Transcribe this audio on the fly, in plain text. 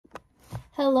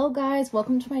Hello guys,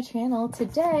 welcome to my channel.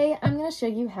 Today I'm going to show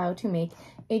you how to make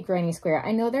a granny square.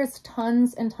 I know there's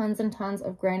tons and tons and tons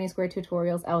of granny square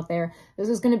tutorials out there. This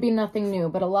is going to be nothing new,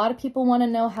 but a lot of people want to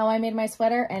know how I made my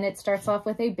sweater, and it starts off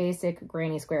with a basic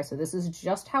granny square. So this is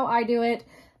just how I do it.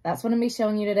 That's what I'm going to be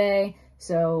showing you today.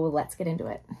 So let's get into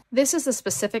it. This is the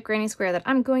specific granny square that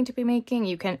I'm going to be making.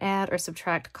 You can add or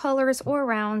subtract colors or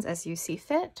rounds as you see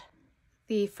fit.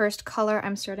 The first color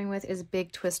I'm starting with is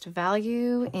Big Twist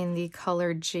Value in the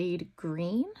color Jade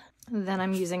Green. Then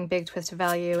I'm using Big Twist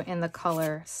Value in the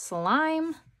color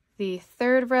Slime. The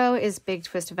third row is Big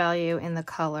Twist Value in the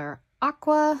color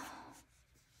Aqua.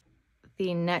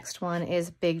 The next one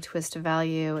is Big Twist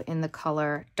Value in the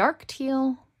color Dark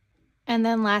Teal. And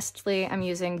then lastly, I'm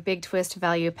using Big Twist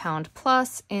Value Pound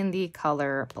Plus in the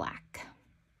color Black.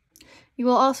 You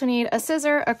will also need a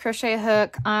scissor, a crochet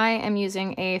hook. I am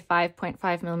using a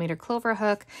 5.5mm clover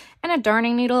hook and a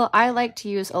darning needle. I like to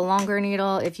use a longer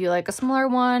needle. If you like a smaller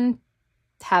one,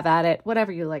 have at it,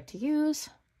 whatever you like to use.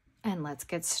 And let's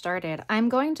get started. I'm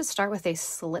going to start with a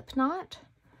slip knot.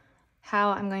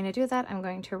 How I'm going to do that, I'm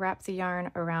going to wrap the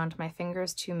yarn around my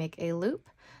fingers to make a loop.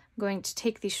 I'm going to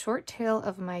take the short tail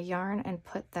of my yarn and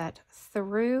put that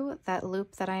through that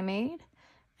loop that I made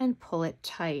and pull it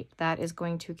tight. That is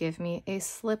going to give me a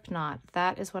slip knot.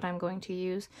 That is what I'm going to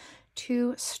use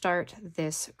to start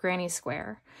this granny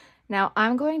square. Now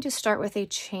I'm going to start with a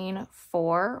chain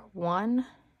 4. 1,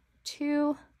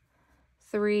 2,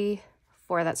 3,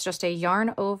 4. That's just a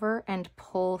yarn over and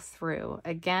pull through.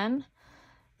 Again,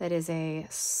 that is a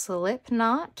slip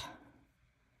knot,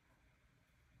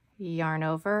 yarn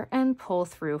over and pull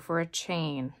through for a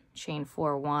chain. Chain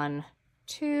 4. 1,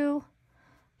 2,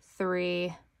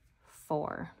 3,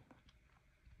 4.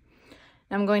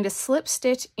 Now I'm going to slip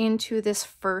stitch into this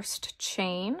first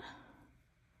chain,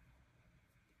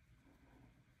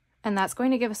 and that's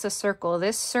going to give us a circle.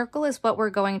 This circle is what we're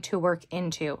going to work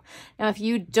into. Now if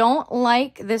you don't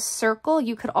like this circle,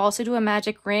 you could also do a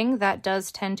magic ring. That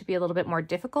does tend to be a little bit more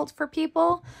difficult for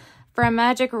people. For a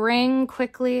magic ring,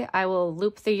 quickly I will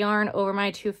loop the yarn over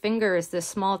my 2 fingers. This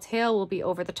small tail will be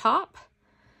over the top.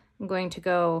 I'm going to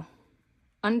go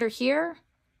under here,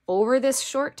 over this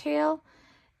short tail,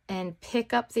 and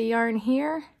pick up the yarn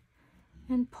here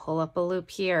and pull up a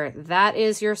loop here. That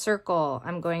is your circle.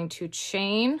 I'm going to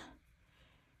chain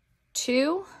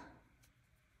 2,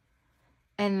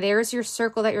 and there's your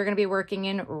circle that you're going to be working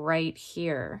in right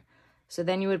here. So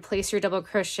then you would place your double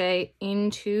crochet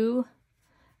into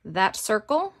that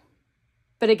circle.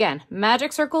 But again,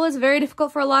 magic circle is very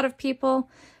difficult for a lot of people.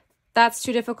 That's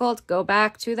too difficult. Go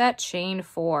back to that chain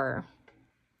 4.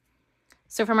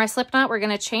 So for my slip knot, we're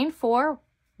going to chain 4,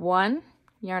 1,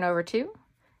 yarn over 2,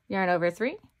 yarn over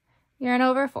 3, yarn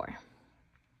over 4.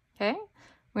 Okay,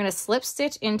 we're going to slip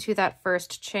stitch into that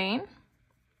first chain,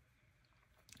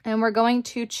 and we're going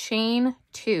to chain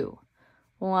 2,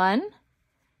 1,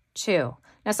 2.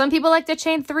 Now some people like to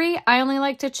chain 3. I only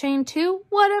like to chain 2.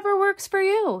 Whatever works for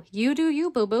you. You do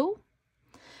you, boo-boo.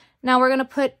 Now we're going to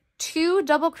put 2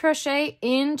 double crochet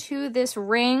into this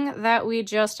ring that we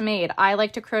just made. I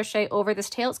like to crochet over this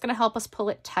tail. It's going to help us pull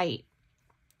it tight.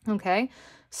 Okay,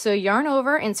 so yarn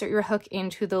over, insert your hook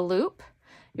into the loop.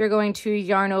 You're going to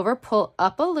yarn over, pull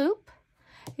up a loop,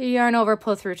 yarn over,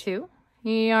 pull through 2,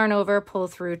 yarn over, pull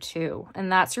through 2,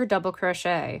 and that's your double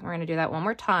crochet. We're going to do that one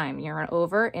more time. Yarn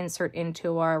over, insert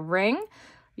into our ring,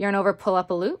 yarn over, pull up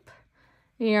a loop,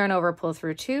 yarn over, pull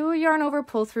through 2, yarn over,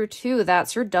 pull through 2.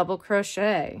 That's your double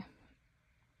crochet.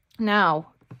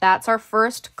 Now, that's our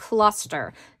first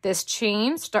cluster. This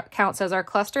chain counts as our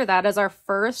cluster. That is our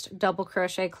first double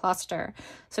crochet cluster.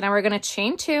 So now we're going to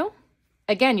chain 2.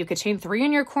 Again, you could chain 3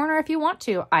 in your corner if you want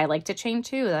to. I like to chain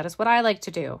 2. That is what I like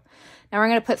to do. Now we're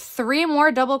going to put 3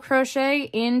 more double crochet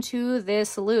into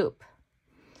this loop.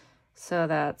 So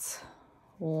that's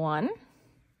 1,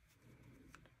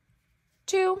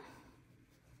 2,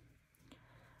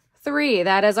 3.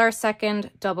 That is our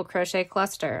second double crochet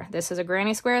cluster. This is a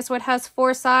granny square, so it has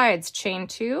 4 sides. Chain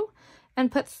 2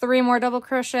 and put 3 more double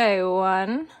crochet.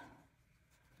 1,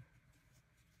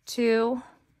 2,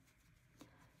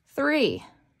 3.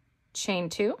 Chain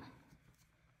 2.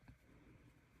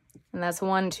 And that's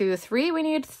 1, 2, 3. We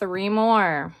need 3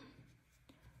 more.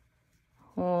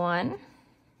 1,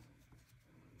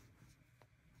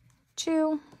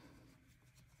 2,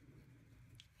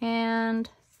 and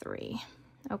 3.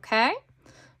 Okay,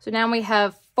 so now we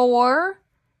have 4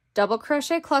 double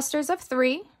crochet clusters of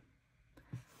 3.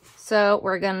 So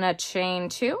we're gonna chain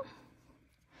 2,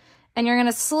 and you're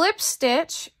gonna slip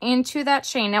stitch into that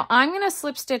chain. Now I'm gonna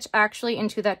slip stitch actually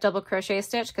into that double crochet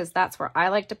stitch because that's where I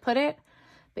like to put it.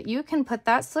 but you can put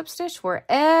that slip stitch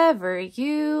wherever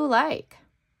you like.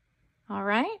 All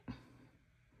right.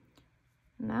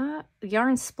 That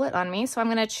yarn split on me, so I'm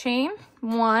going to chain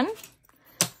 1.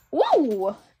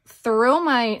 Whoa! Throw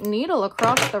my needle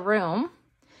across the room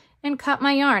and cut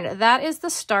my yarn. That is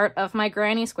the start of my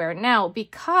granny square. Now,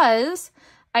 because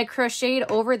I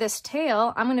crocheted over this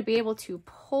tail, I'm going to be able to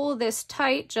pull this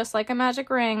tight just like a magic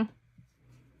ring.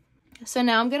 So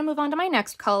now I'm going to move on to my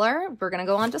next color. We're going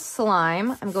to go on to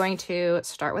slime. I'm going to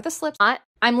start with a slip knot.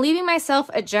 I'm leaving myself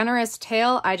a generous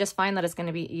tail. I just find that it's going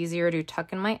to be easier to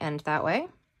tuck in my end that way.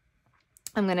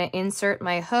 I'm going to insert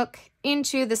my hook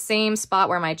into the same spot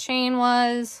where my chain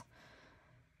was.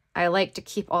 I like to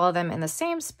keep all of them in the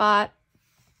same spot.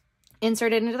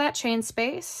 Insert it into that chain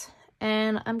space,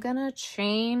 and I'm going to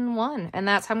chain 1. And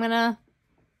that's how I'm going to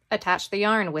attach the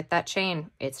yarn with that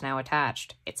chain. It's now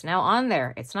attached. It's now on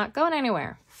there. It's not going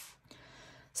anywhere.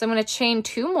 So I'm going to chain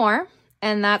 2 more.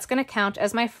 And that's going to count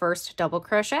as my first double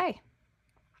crochet.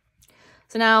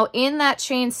 So now in that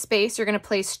chain space, you're going to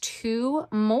place 2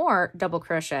 more double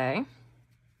crochet.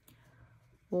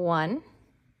 1,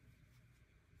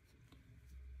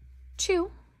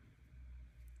 2.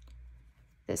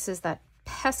 This is that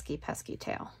pesky, pesky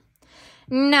tail.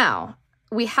 Now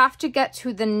we have to get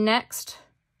to the next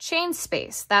chain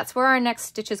space. That's where our next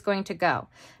stitch is going to go.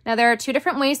 Now there are 2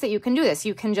 different ways that you can do this.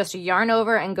 You can just yarn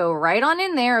over and go right on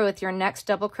in there with your next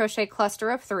double crochet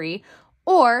cluster of 3,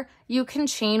 or you can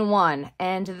chain 1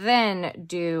 and then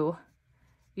do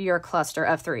your cluster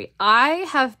of 3. I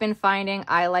have been finding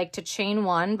I like to chain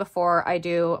 1 before I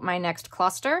do my next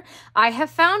cluster. I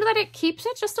have found that it keeps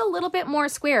it just a little bit more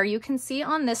square. You can see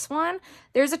on this one,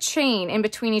 there's a chain in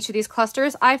between each of these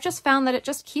clusters. I've just found that it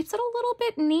just keeps it a little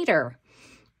bit neater.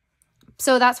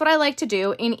 So that's what I like to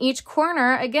do. In each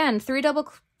corner, again, 3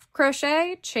 double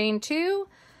crochet, chain 2,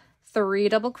 3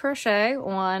 double crochet,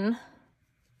 1,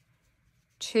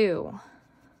 2,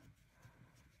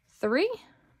 3,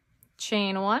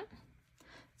 chain 1,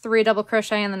 3 double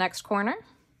crochet in the next corner,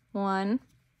 1,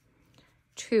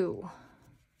 2,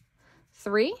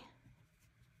 3,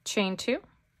 chain 2.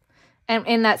 And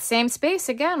in that same space,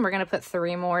 again, we're going to put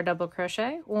 3 more double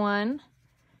crochet, 1,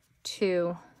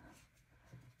 2,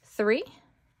 3,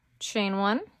 chain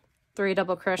 1, 3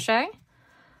 double crochet,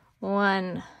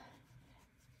 1,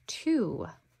 2,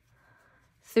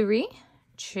 3,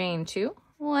 chain 2,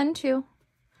 1, 2,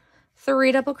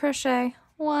 3 double crochet,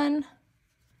 1,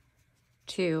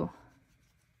 2,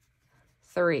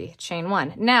 3, chain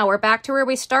 1. Now we're back to where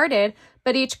we started,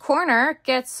 but each corner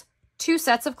gets 2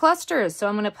 sets of clusters. So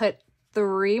I'm going to put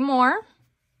 3 more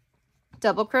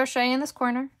double crochet in this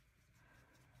corner,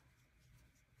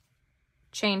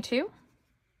 chain 2,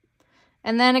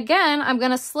 and then again I'm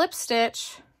going to slip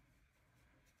stitch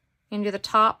into the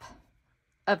top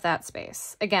of that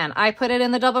space. Again, I put it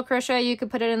in the double crochet, you could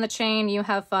put it in the chain, you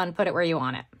have fun, put it where you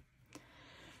want it.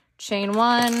 Chain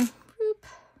 1, whoop.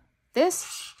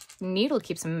 This needle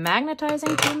keeps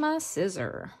magnetizing to my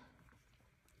scissor.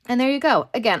 And there you go.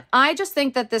 Again, I just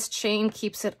think that this chain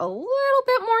keeps it a little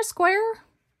bit more square,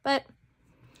 but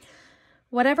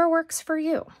whatever works for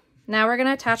you. Now we're going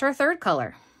to attach our 3rd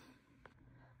color.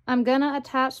 I'm going to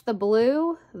attach the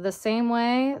blue the same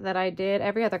way that I did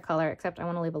every other color, except I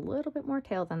want to leave a little bit more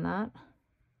tail than that.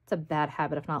 It's a bad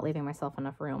habit of not leaving myself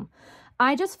enough room.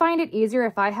 I just find it easier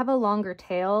if I have a longer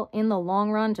tail in the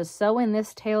long run to sew in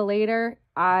this tail later.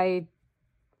 I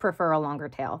prefer a longer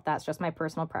tail. That's just my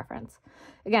personal preference.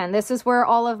 Again, this is where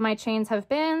all of my chains have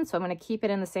been, so I'm going to keep it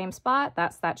in the same spot.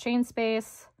 That's that chain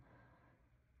space.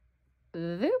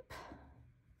 Voop.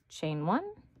 Chain 1,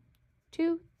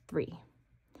 2, 3.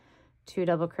 2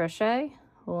 double crochet,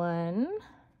 1.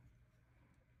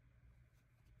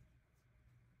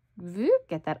 Voop.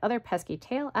 Get that other pesky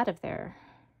tail out of there.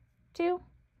 2.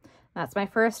 That's my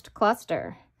first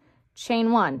cluster.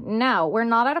 Chain 1. Now we're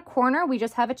not at a corner, we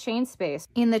just have a chain space.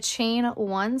 In the chain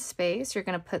 1 space, you're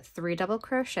going to put 3 double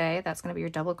crochet. That's going to be your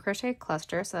double crochet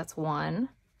cluster. So that's 1,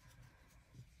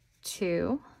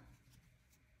 2,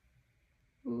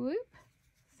 whoop,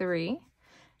 3,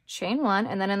 chain 1,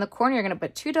 and then in the corner you're going to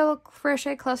put 2 double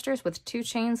crochet clusters with 2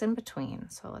 chains in between.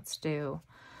 So let's do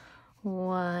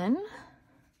 1,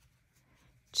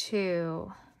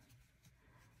 2,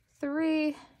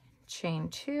 3, chain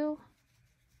 2,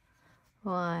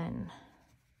 1,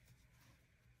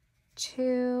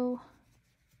 2,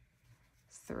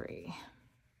 3.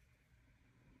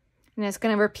 And it's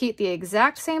going to repeat the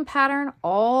exact same pattern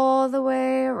all the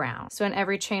way around. So in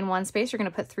every chain 1 space, you're going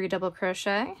to put 3 double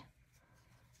crochet.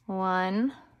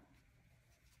 1,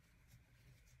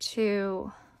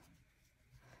 2,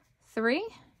 3,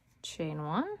 chain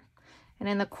 1. And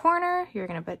in the corner, you're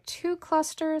going to put 2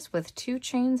 clusters with 2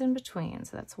 chains in between.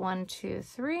 So that's 1, 2,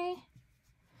 3,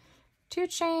 2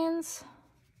 chains,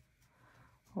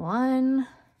 1,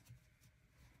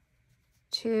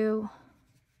 2,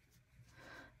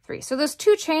 3. So those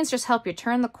 2 chains just help you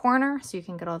turn the corner so you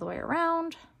can get all the way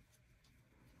around.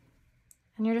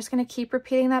 And you're just going to keep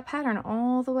repeating that pattern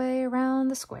all the way around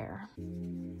the square.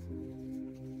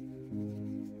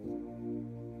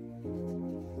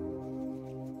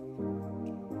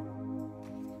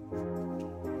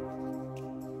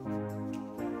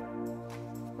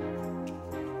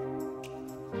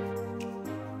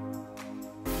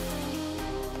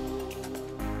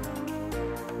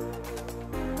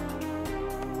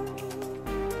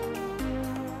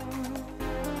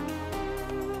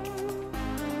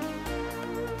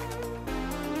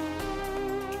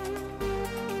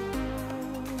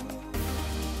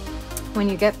 When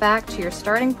you get back to your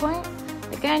starting point,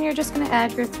 again, you're just going to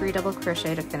add your 3 double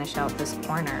crochet to finish out this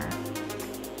corner.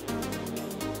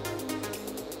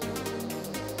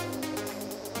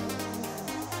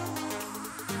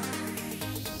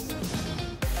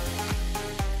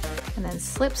 And then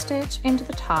slip stitch into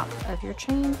the top of your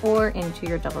chain or into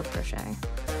your double crochet.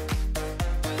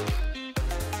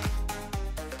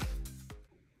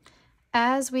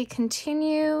 As we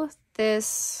continue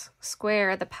this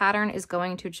square, the pattern is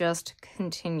going to just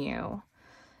continue.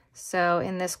 So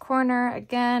in this corner,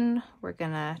 again, we're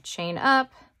gonna chain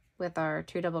up with our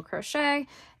 2 double crochet.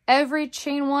 Every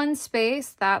chain 1 space,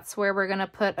 that's where we're gonna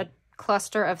put a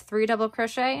cluster of 3 double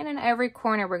crochet, and in every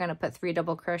corner we're gonna put 3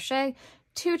 double crochet,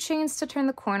 2 chains to turn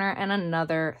the corner, and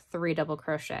another 3 double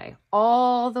crochet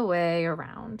all the way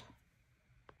around.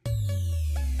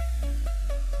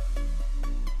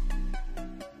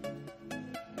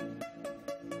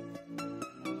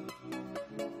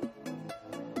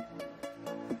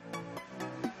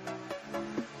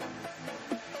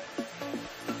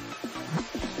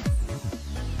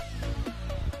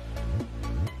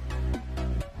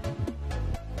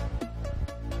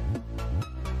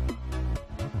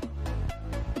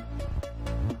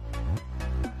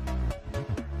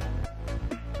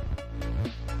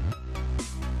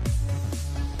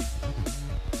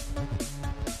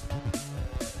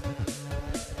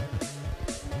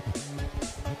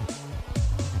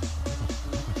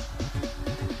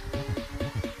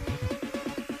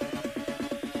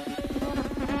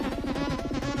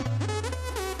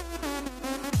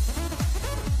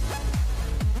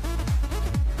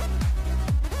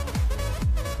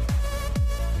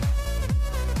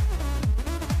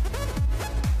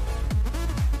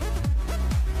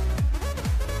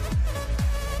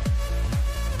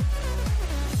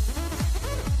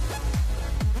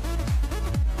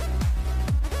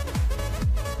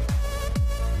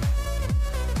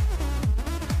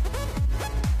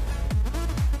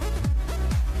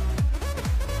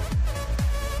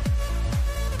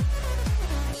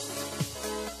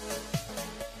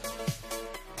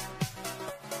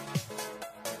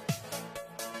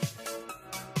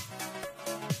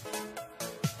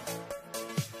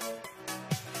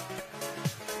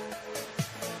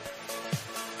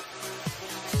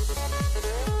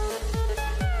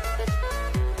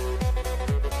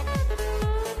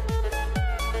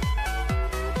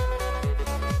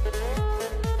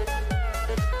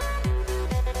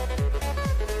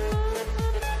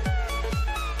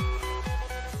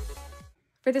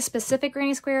 For this specific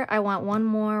granny square, I want 1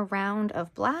 more round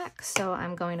of black, so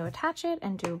I'm going to attach it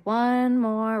and do 1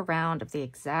 more round of the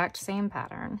exact same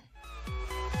pattern.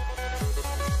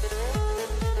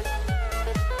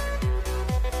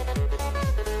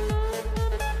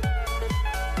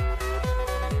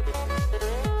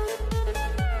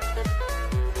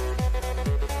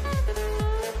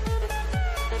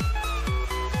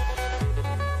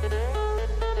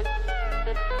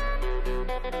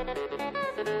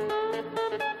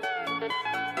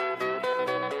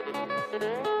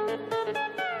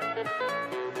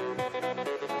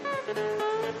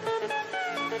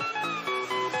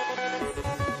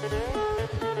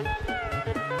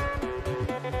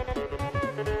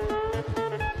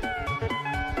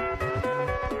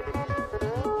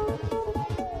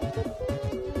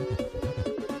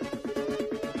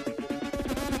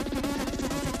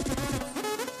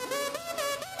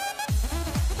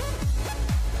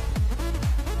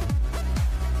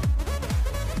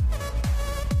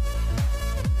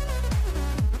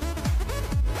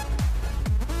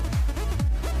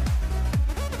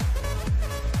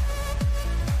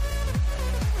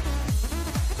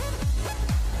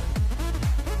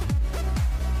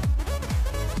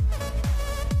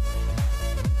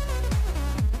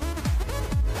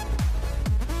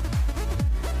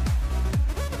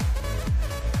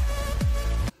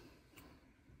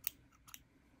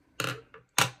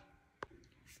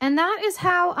 And that is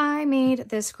how I made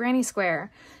this granny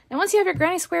square. And once you have your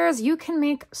granny squares, you can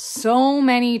make so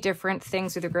many different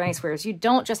things with your granny squares. You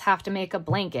don't just have to make a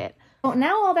blanket. So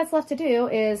now all that's left to do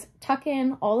is tuck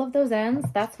in all of those ends.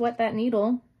 That's what that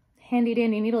needle, handy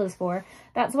dandy needle, is for.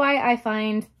 That's why I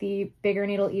find the bigger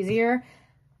needle easier.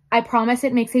 I promise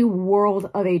it makes a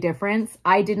world of a difference.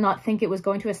 I did not think it was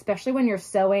going to, especially when you're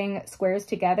sewing squares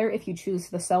together, if you choose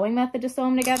the sewing method to sew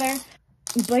them together.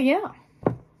 But yeah,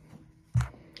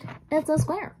 it's a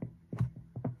square.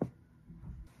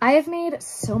 I have made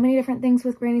so many different things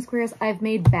with granny squares. I've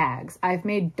made bags, I've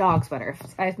made dog sweaters,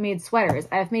 I've made sweaters,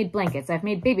 I've made blankets, I've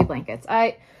made baby blankets.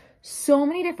 So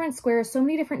many different squares, so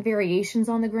many different variations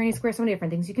on the granny square, so many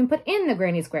different things you can put in the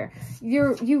granny square.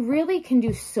 You really can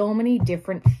do so many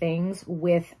different things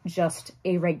with just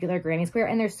a regular granny square,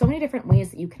 and there's so many different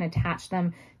ways that you can attach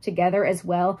them together as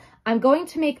well. I'm going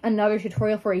to make another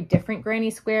tutorial for a different granny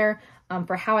square,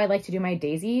 for how I like to do my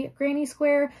daisy granny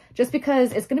square, just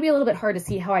because it's going to be a little bit hard to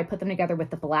see how I put them together with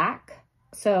the black.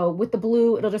 So with the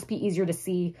blue, it'll just be easier to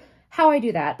see how I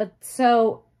do that. But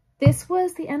so this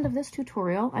was the end of this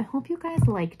tutorial. I hope you guys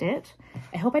liked it.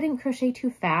 I hope I didn't crochet too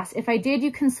fast. If I did,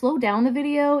 you can slow down the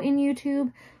video in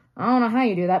YouTube. I don't know how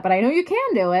you do that, but I know you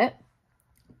can do it.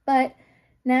 But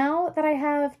now that I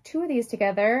have two of these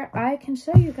together, I can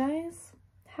show you guys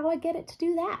how I get it to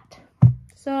do that.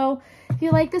 So if you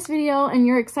like this video and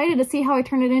you're excited to see how I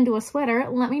turn it into a sweater,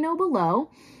 let me know below.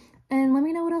 And let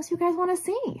me know what else you guys want to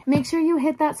see. Make sure you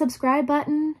hit that subscribe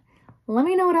button. Let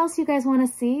me know what else you guys want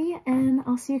to see, and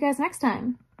I'll see you guys next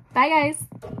time. Bye,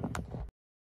 guys.